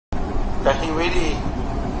Then he really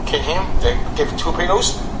kicked him. They gave 2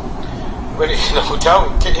 pillows. When he's in the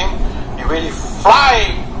hotel, kicked him. He really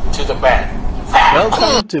fly to the bed.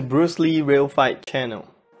 Welcome to Bruce Lee Real Fight channel.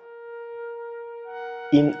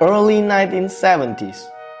 In early 1970s,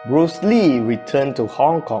 Bruce Lee returned to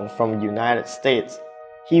Hong Kong from the United States.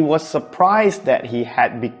 He was surprised that he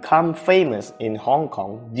had become famous in Hong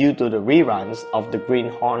Kong due to the reruns of the Green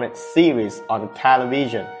Hornet series on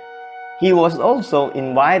television. He was also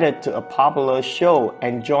invited to a popular show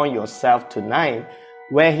Enjoy Yourself Tonight,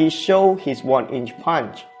 where he showed his 1-inch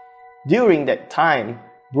punch. During that time,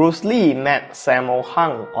 Bruce Lee met Sammo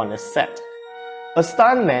Hung on a set. A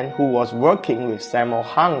stuntman who was working with Sammo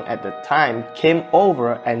Hung at the time came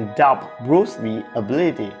over and doubted Bruce Lee's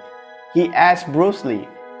ability. He asked Bruce Lee,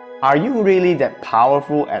 "Are you really that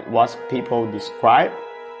powerful at what people describe?"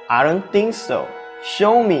 "I don't think so.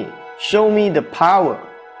 Show me the power."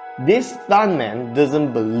 This stuntman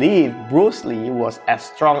doesn't believe Bruce Lee was as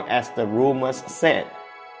strong as the rumors said.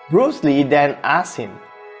 Bruce Lee then asked him,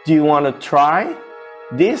 "Do you want to try?"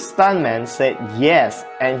 This stuntman said yes,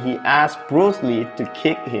 and he asked Bruce Lee to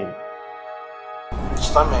kick him.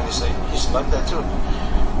 Stuntman is saying he's like that too.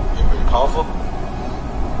 You're very powerful.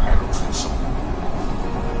 I don't think so.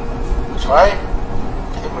 Try.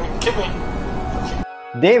 Kick me. Okay.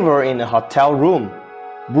 They were in a hotel room.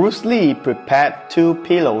 Bruce Lee prepared 2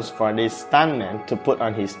 pillows for this stuntman to put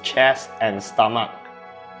on his chest and stomach.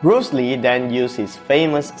 Bruce Lee then used his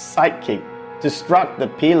famous sidekick to struck the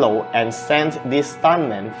pillow and sent this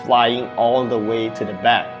stuntman flying all the way to the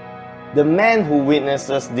back. The man who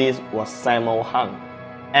witnesses this was Sammo Hung,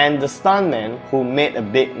 and the stuntman who made a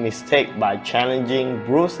big mistake by challenging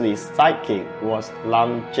Bruce Lee's sidekick was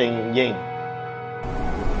Lam Ching Ying.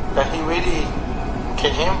 Then he really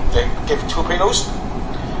kicked him. They gave 2 pillows.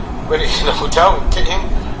 When he's in the hotel, kicked him.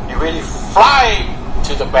 He really fly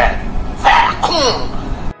to the bed.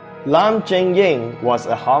 Lam Ching Ying was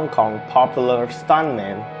a Hong Kong popular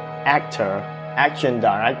stuntman, actor, action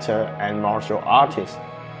director, and martial artist.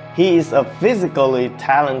 He is a physically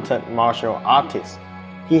talented martial artist.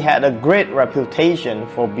 He had a great reputation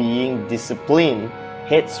for being disciplined,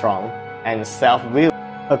 headstrong, and self-willed.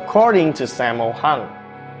 According to Sammo Hung,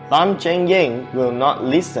 Lam Ching Ying will not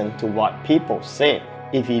listen to what people say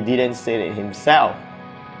if he didn't say it himself.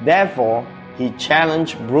 Therefore, he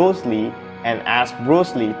challenged Bruce Lee and asked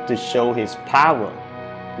Bruce Lee to show his power.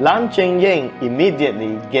 Lam Ching Ying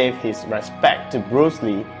immediately gave his respect to Bruce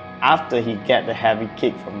Lee after he got the heavy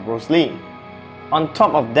kick from Bruce Lee. On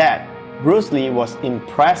top of that, Bruce Lee was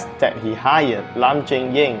impressed that he hired Lam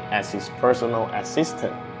Ching Ying as his personal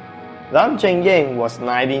assistant. Lam Ching Ying was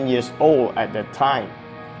 19 years old at the time.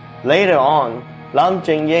 Later on, Lam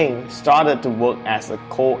Ching Ying started to work as a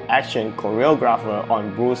co-action choreographer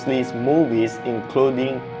on Bruce Lee's movies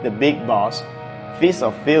including The Big Boss, Fist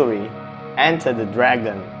of Fury, Enter the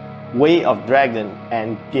Dragon, Way of Dragon,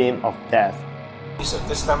 and Game of Death.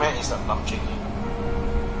 This man is a Lam Ching Ying.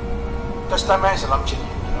 This man is a Lam Ching Ying,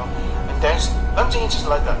 you know. And then Lam Ching Ying just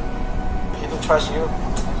like that. He don't trust you.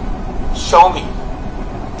 Show me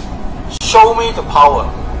the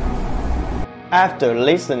power. After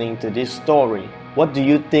listening to this story, what do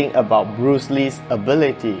you think about Bruce Lee's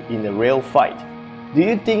ability in the real fight? Do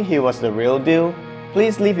you think he was the real deal?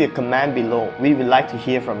 Please leave your comment below. We would like to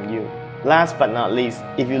hear from you. Last but not least,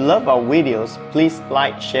 if you love our videos, please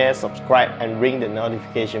like, share, subscribe, and ring the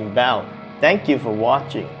notification bell. Thank you for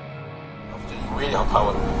watching. You really have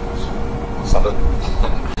power.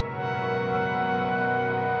 Salute.